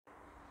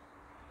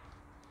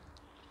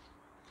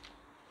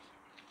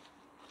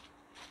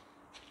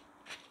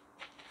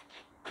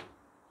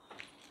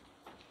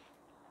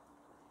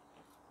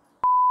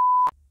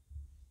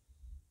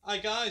Hi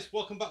guys,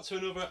 welcome back to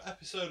another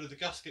episode of The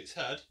Gasket's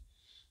Head.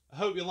 I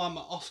hope you like my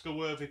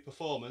Oscar-worthy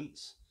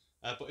performance,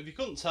 but if you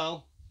couldn't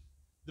tell,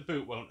 the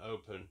boot won't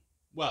open.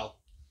 Well,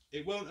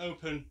 it won't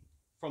open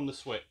from the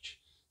switch.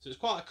 So it's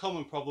quite a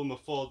common problem with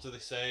Fords of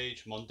this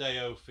age,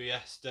 Mondeo,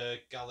 Fiesta,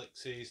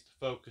 Galaxies,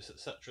 the Focus,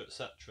 etc,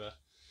 etc.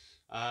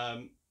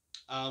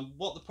 And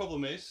what the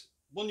problem is,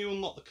 when you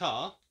unlock the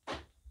car,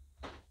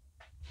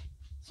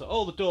 so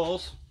all the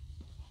doors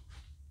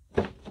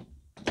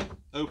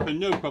open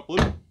no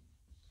problem.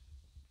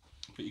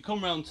 But you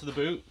come round to the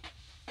boot,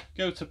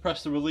 go to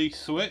press the release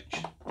switch,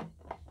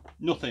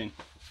 nothing.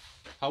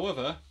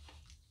 However,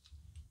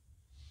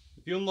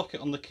 if you unlock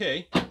it on the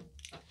key,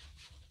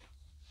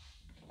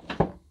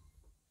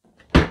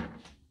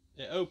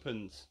 it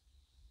opens.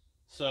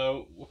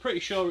 So we're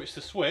pretty sure it's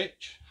the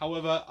switch.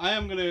 However, I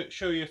am going to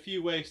show you a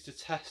few ways to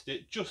test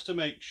it just to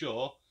make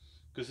sure,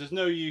 because there's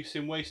no use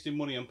in wasting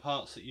money on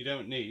parts that you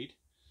don't need.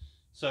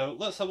 So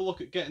let's have a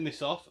look at getting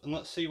this off and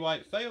let's see why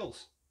it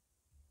fails.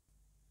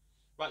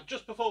 Right,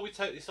 just before we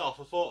take this off,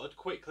 I thought I'd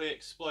quickly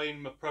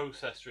explain my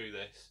process through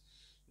this.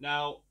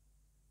 Now,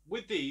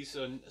 with these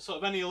and sort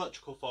of any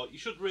electrical fault, you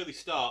should really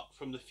start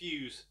from the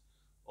fuse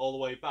all the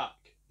way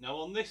back. Now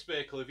on this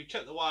vehicle, if you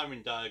check the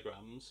wiring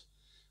diagrams,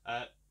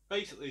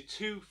 basically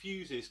two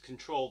fuses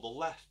control the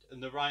left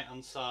and the right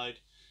hand side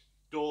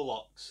door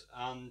locks,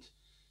 and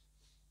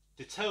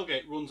the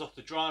tailgate runs off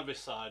the driver's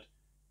side.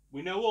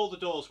 We know all the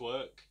doors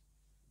work,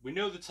 we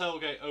know the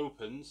tailgate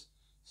opens,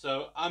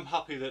 so I'm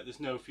happy that there's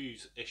no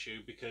fuse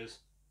issue because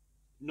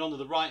none of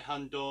the right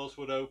hand doors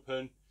would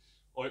open,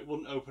 or it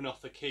wouldn't open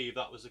off the key if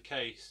that was the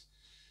case.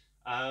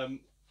 The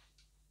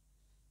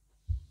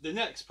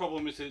next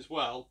problem is as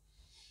well,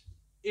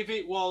 if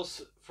it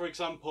was, for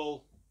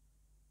example,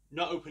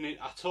 not opening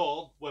at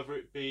all, whether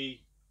it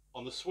be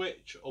on the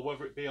switch or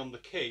whether it be on the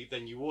key,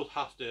 then you would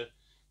have to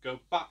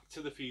go back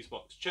to the fuse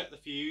box, check the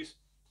fuse,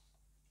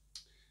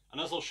 and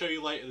as I'll show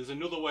you later, there's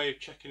another way of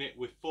checking it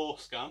with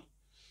force scan.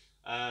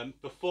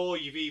 Before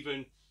you've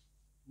even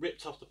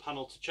ripped off the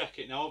panel to check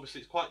it. Now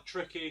obviously it's quite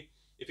tricky.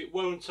 If it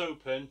won't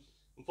open,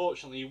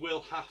 unfortunately you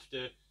will have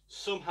to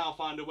somehow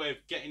find a way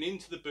of getting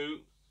into the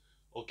boot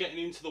or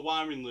getting into the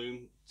wiring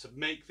loom to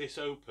make this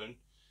open,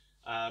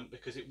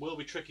 because it will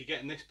be tricky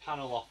getting this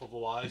panel off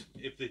otherwise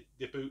if the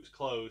boot's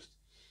closed.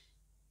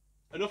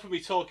 Enough of me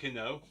talking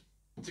though.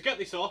 To get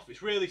this off,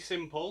 it's really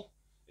simple.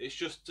 It's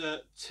just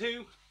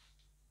two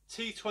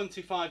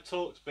T25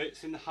 Torx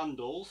bits in the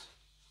handles.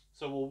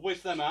 So we'll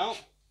whiz them out.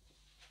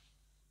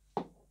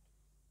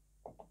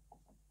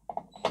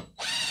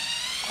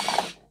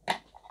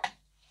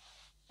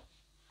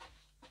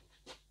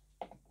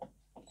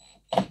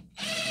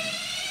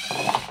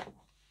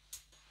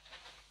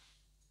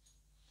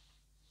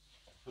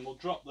 And we'll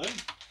drop them.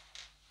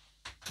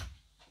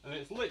 And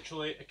it's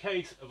literally a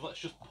case of let's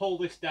just pull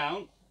this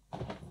down.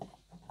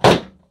 And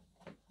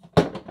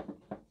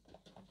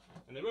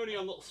they're only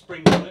on little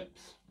spring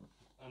clips.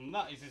 And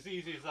that is as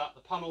easy as that.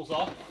 The panel's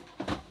off.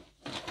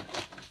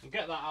 And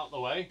get that out of the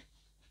way,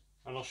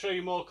 and I'll show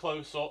you more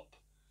close up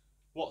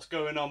what's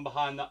going on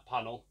behind that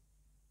panel.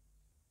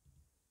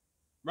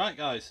 Right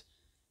guys,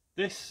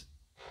 this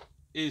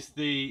is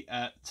the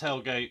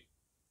tailgate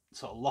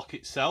sort of lock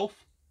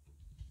itself.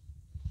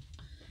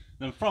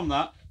 Then from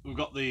that we've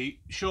got the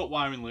short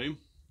wiring loom,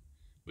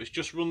 which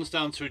just runs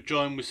down to a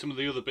join with some of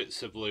the other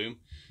bits of loom.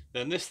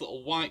 Then this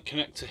little white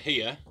connector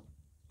here,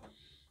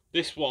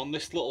 this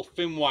little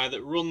thin wire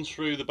that runs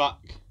through the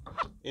back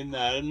in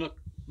there.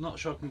 I'm not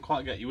sure I can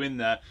quite get you in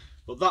there,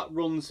 but that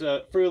runs through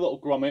a little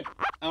grommet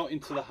out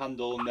into the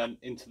handle and then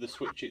into the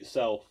switch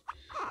itself.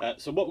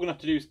 So what we're going to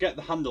have to do is get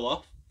the handle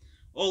off.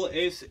 All it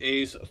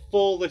is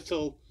 4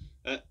 little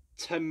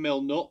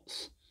 10mm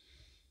nuts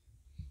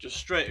just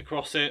straight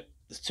across it.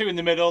 There's 2 in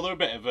the middle. They're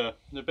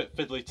a bit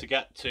fiddly to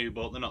get to,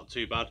 but they're not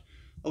too bad.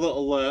 A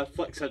little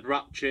flex head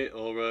ratchet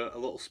or a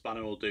little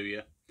spanner will do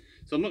you.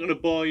 So I'm not going to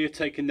bore you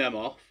taking them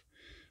off,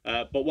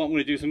 but what I'm going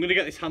to do is I'm going to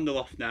get this handle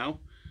off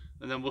now,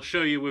 and then we'll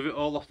show you with it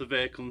all off the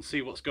vehicle and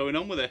see what's going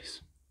on with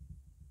this.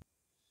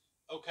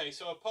 Okay,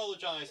 so I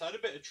apologise, I had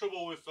a bit of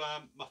trouble with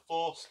my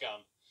force scan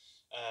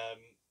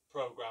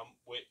program,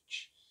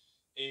 which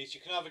is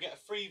you can either get a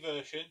free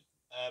version,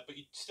 but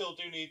you still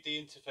do need the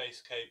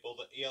interface cable,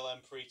 the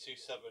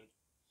ELM327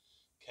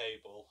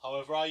 cable.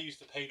 However, I use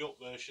the paid up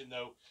version,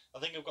 though I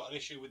think I've got an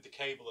issue with the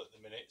cable at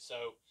the minute,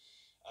 so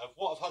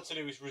what I've had to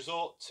do is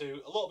resort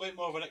to a little bit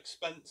more of an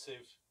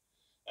expensive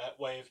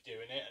way of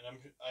doing it, and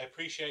I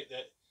appreciate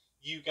that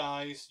you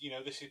guys, you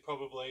know, this is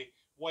probably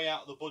way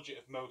out of the budget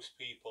of most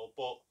people,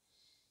 but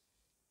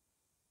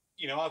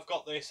you know, I've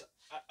got this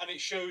and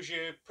it shows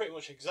you pretty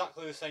much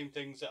exactly the same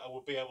things that I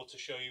would be able to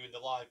show you in the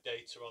live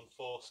data on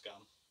force scan.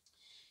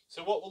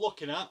 So what we're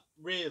looking at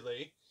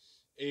really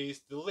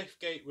is the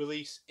liftgate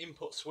release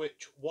input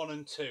switch 1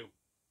 and 2.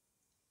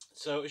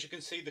 So as you can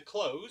see, they're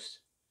closed,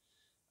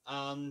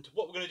 and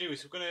what we're going to do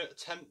is we're going to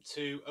attempt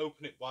to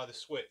open it by the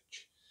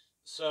switch.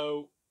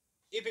 So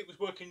if it was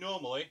working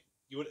normally,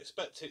 you would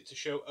expect it to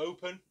show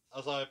open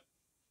as I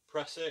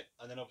press it,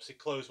 and then obviously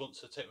close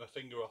once I take my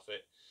finger off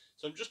it.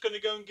 So I'm just going to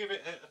go and give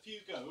it a few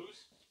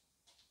goes.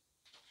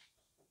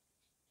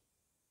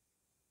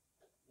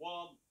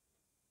 1,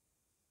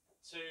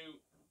 2,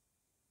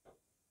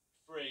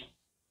 3.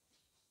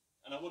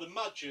 And I would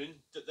imagine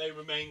that they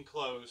remain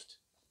closed.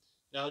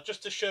 Now,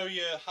 just to show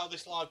you how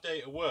this live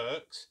data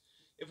works,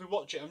 if we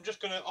watch it, I'm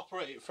just going to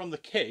operate it from the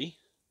key.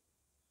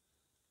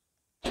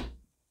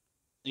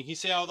 You can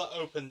see how that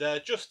opened there,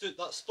 just at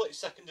that split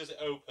second as it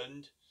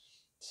opened.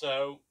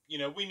 So, you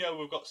know, we know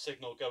we've got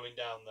signal going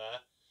down there.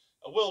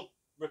 I will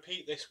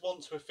repeat this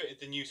once we've fitted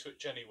the new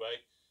switch anyway,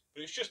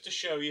 but it's just to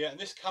show you, and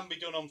this can be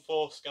done on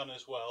 4scan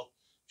as well,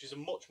 which is a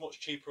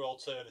much cheaper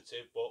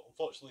alternative, but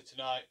unfortunately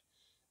tonight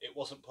it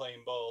wasn't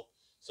playing ball.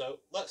 So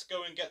let's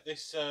go and get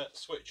this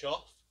switch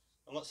off,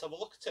 and let's have a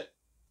look at it.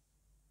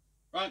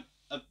 Right,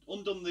 I've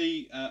undone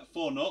the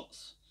 4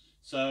 nuts,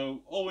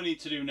 so all we need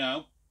to do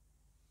now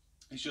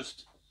is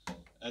just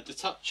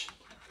detach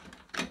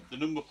the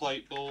number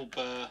plate bulb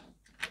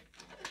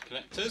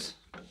connectors,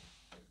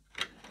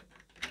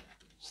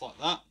 just like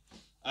that.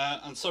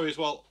 And sorry as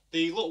well,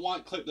 the little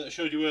white clip that I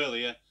showed you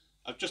earlier,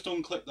 I've just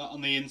unclipped that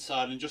on the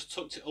inside and just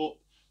tucked it up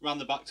around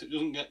the back so it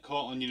doesn't get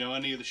caught on, you know,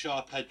 any of the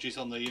sharp edges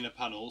on the inner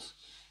panels.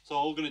 So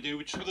all we're going to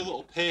do, just with a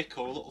little pick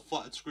or a little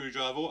flatted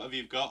screwdriver, whatever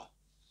you've got,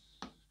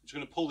 I'm just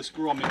going to pull this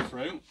grommet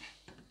through.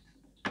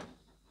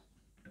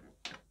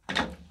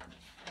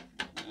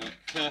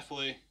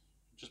 Carefully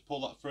just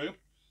pull that through, and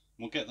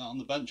we'll get that on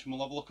the bench and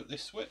we'll have a look at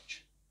this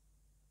switch.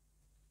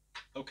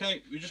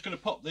 Okay, we're just going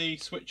to pop the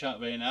switch out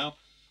of here now.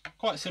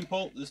 Quite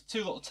simple. There's 2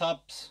 little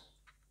tabs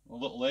or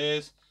little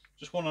ears,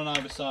 just one on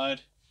either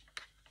side.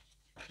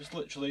 Just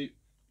literally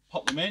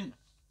pop them in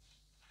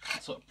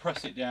and sort of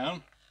press it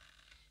down.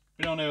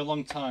 Been on here a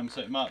long time, so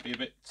it might be a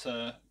bit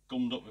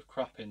gummed up with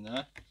crap in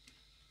there.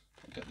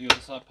 I'll get the other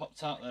side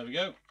popped out. There we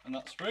go, and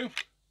that's through.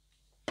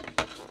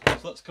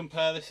 So let's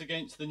compare this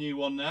against the new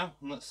one now,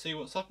 and let's see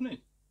what's happening.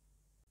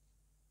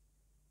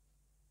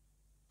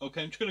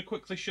 Okay, I'm just going to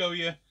quickly show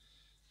you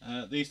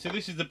these two.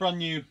 This is the brand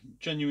new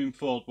genuine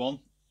Ford one.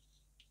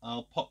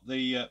 I'll pop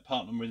the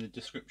part number in the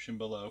description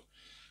below.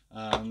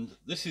 And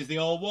this is the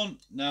old one.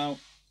 Now,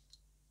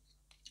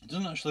 it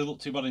doesn't actually look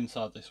too bad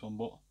inside this one,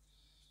 but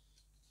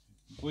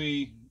if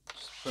we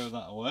just throw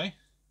that away,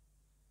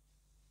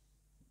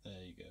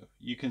 there you go.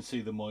 You can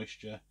see the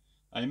moisture.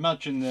 I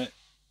imagine that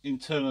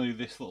internally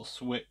this little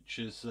switch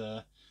is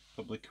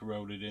probably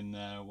corroded in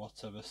there or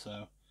whatever,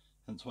 so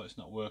hence why it's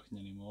not working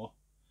anymore.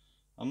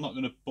 I'm not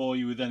going to bore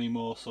you with any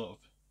more sort of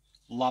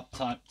lab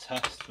type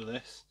test for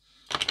this.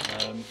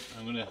 I'm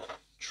going to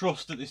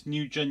trust that this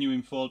new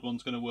genuine Ford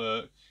one's going to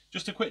work.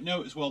 Just a quick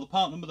note as well, the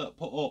part number that I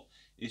put up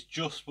is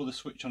just with a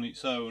switch on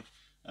its own.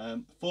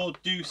 Ford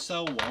do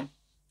sell one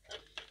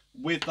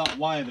with that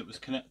wire that was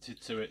connected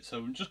to it, so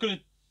I'm just going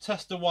to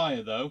test the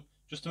wire though,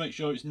 just to make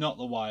sure it's not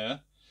the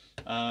wire.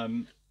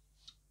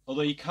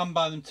 Although you can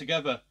buy them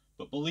together,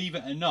 but believe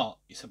it or not,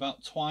 it's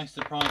about twice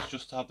the price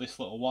just to have this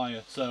little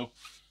wire. So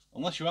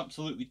unless you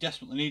absolutely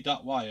desperately need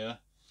that wire,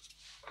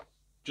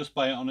 just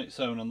buy it on its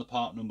own on the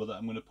part number that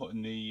I'm going to put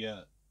in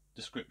the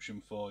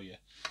description for you.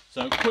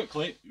 So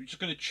quickly, we're just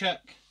going to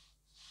check,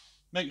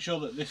 make sure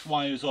that this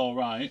wire is all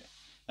right.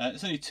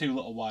 It's only 2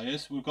 little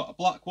wires. We've got a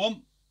black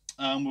one,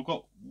 and we've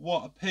got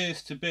what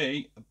appears to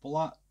be a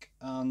black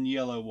and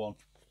yellow one.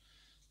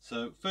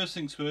 So first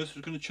things first,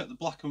 we're going to check the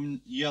black and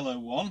yellow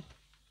one.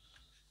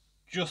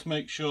 Just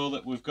make sure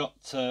that we've got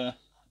a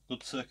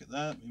good circuit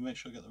there. Let me make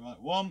sure I get the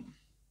right one.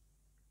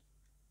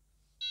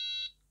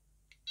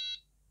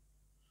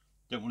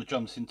 Don't want to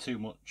jam this in too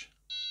much.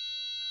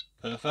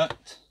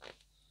 Perfect.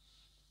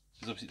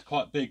 Because obviously it's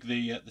quite big,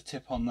 the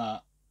tip on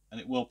that, and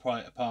it will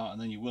pry it apart,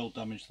 and then you will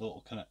damage the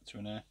little connector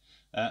in here.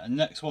 And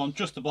next one,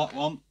 just the black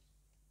one,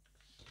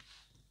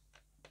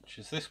 which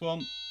is this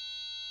one.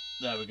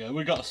 There we go.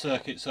 We've got a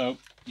circuit, so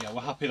yeah,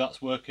 we're happy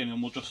that's working,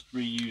 and we'll just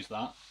reuse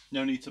that.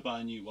 No need to buy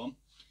a new one.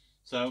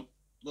 So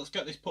let's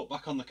get this put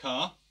back on the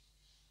car,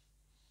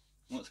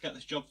 and let's get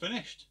this job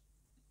finished.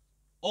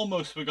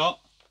 Almost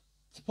forgot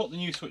to put the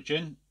new switch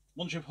in.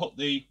 Once you've hooked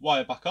the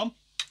wire back on,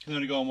 it can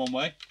only go on one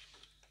way.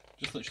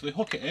 Just literally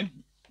hook it in.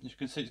 As you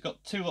can see, it's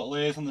got 2 little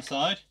ears on the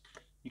side.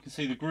 You can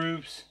see the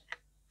grooves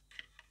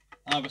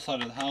either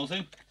side of the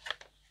housing,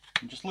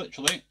 and just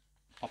literally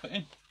pop it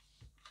in.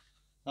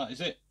 That is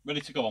it,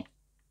 ready to go on.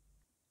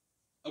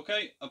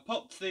 Okay, I've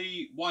popped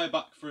the wire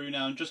back through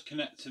now and just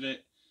connected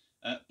it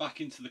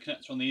back into the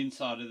connector on the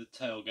inside of the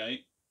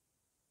tailgate.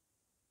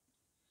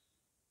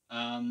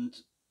 And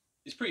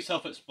it's pretty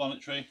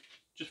self-explanatory.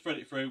 Just thread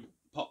it through,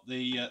 pop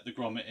the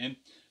grommet in.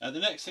 The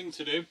next thing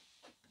to do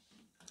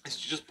is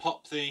to just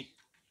pop the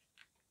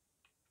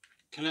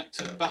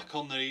connector back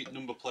on the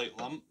number plate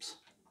lamps.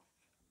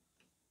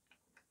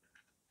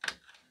 A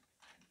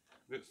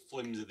bit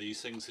flimsy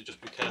these things, so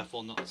just be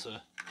careful not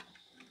to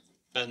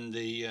bend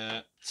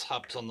the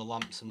tabs on the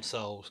lamps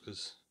themselves,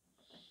 because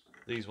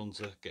these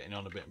ones are getting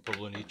on a bit and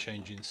probably need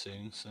changing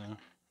soon. So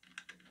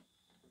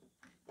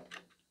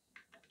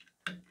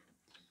there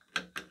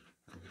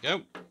we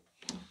go.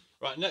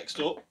 Right, next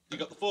up you've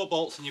got the 4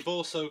 bolts, and you've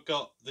also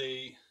got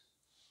the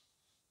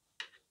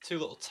two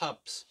little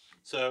tabs.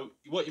 So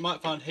what you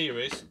might find here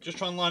is just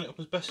try and line it up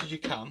as best as you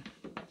can.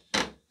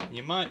 And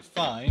you might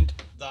find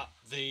that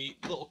the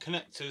little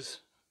connectors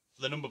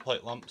for the number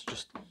plate lamps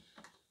just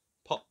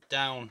pop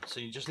down, so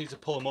you just need to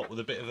pull them up with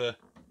a bit of a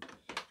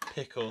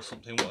pick or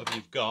something, whatever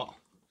you've got.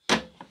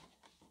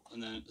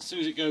 And then as soon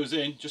as it goes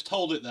in, just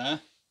hold it there.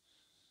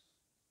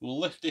 We'll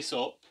lift this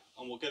up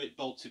and we'll get it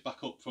bolted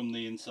back up from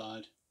the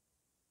inside.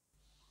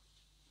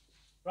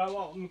 Right,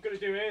 what I'm going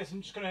to do is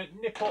I'm just going to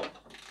nip up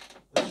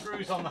the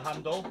screws on the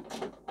handle.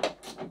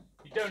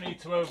 You don't need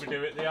to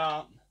overdo it, they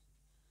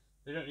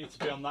don't need to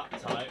be on that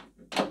tight.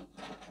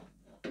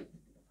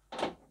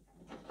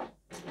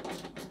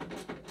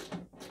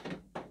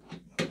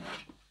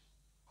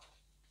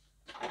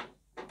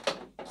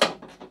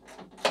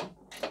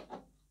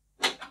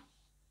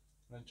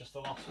 And then just the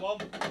last one.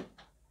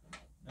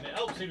 And it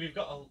helps if you've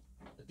got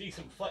a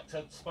decent flex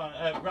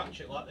head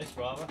ratchet like this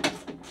rather.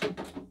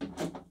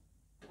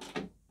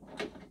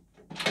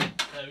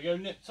 There we go,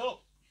 nipped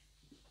up.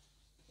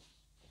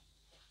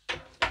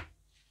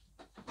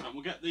 And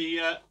we'll get the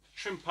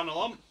trim panel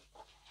on.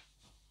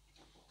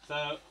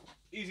 So,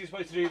 easiest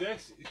way to do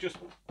this is just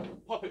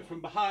pop it from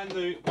behind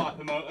the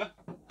wiper motor.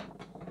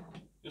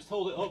 Just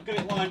hold it up, get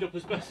it lined up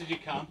as best as you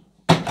can.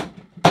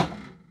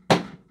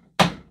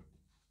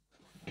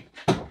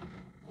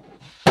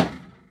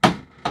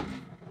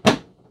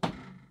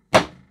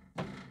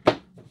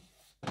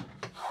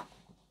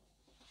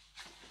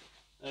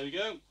 There we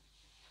go.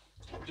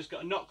 Just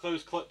got to knock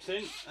those clips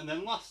in, and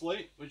then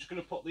lastly we're just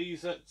going to put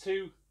these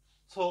two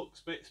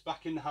Torx bits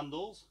back in the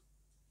handles.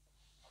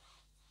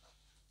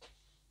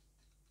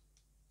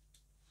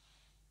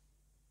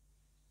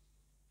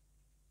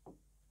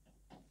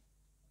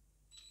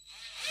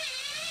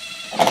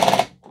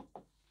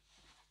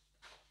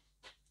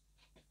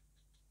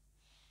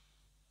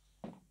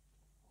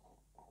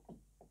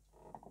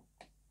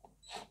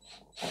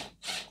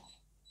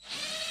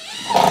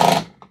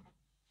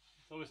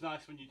 It's always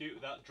nice when you do it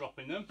without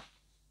dropping them.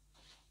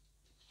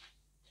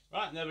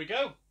 Right, and there we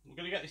go. We're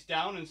going to get this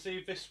down and see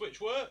if this switch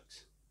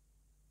works.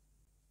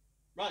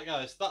 Right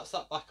guys, that's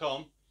that back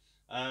on.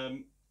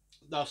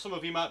 Now some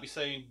of you might be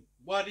saying,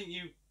 why didn't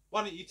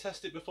you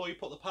test it before you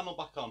put the panel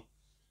back on?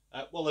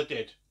 Well, I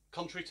did.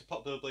 Contrary to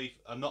popular belief,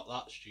 I'm not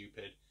that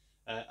stupid.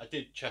 I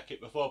did check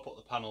it before I put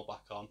the panel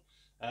back on.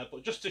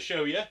 But just to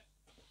show you,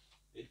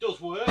 it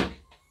does work.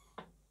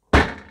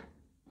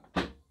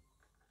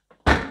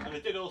 And I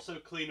did also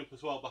clean up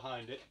as well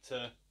behind it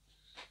to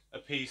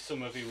appease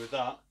some of you with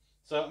that.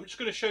 So I'm just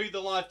going to show you the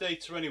live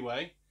data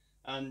anyway,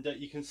 and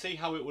you can see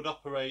how it would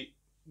operate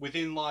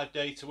within live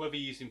data, whether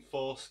you're using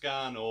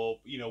Forescan or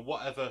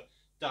whatever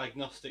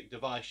diagnostic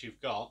device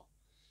you've got.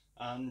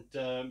 And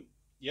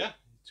yeah,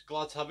 it's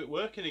glad to have it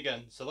working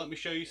again. So let me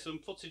show you some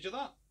footage of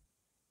that.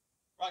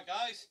 Right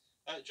guys,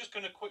 just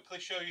going to quickly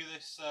show you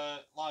this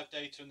live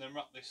data and then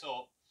wrap this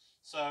up.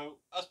 So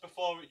as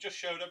before, it just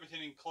showed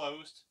everything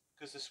enclosed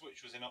because the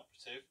switch was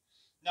inoperative.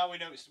 Now we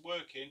know it's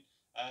working.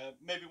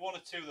 Maybe one or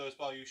two of those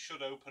values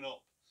should open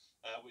up,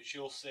 which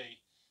you'll see.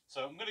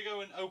 So I'm going to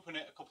go and open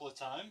it a couple of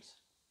times.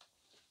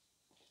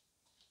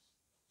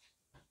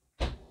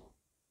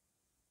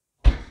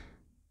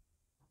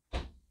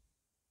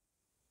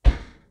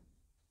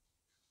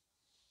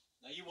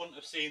 Now you wouldn't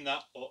have seen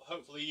that, but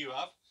hopefully you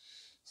have.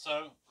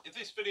 So if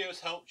this video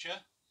has helped you,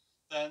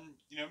 then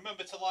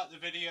remember to like the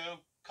video,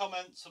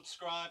 comment,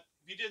 subscribe.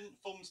 If you didn't,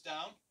 thumbs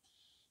down,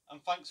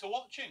 and thanks for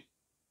watching.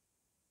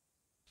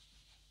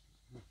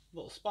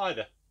 Little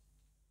spider.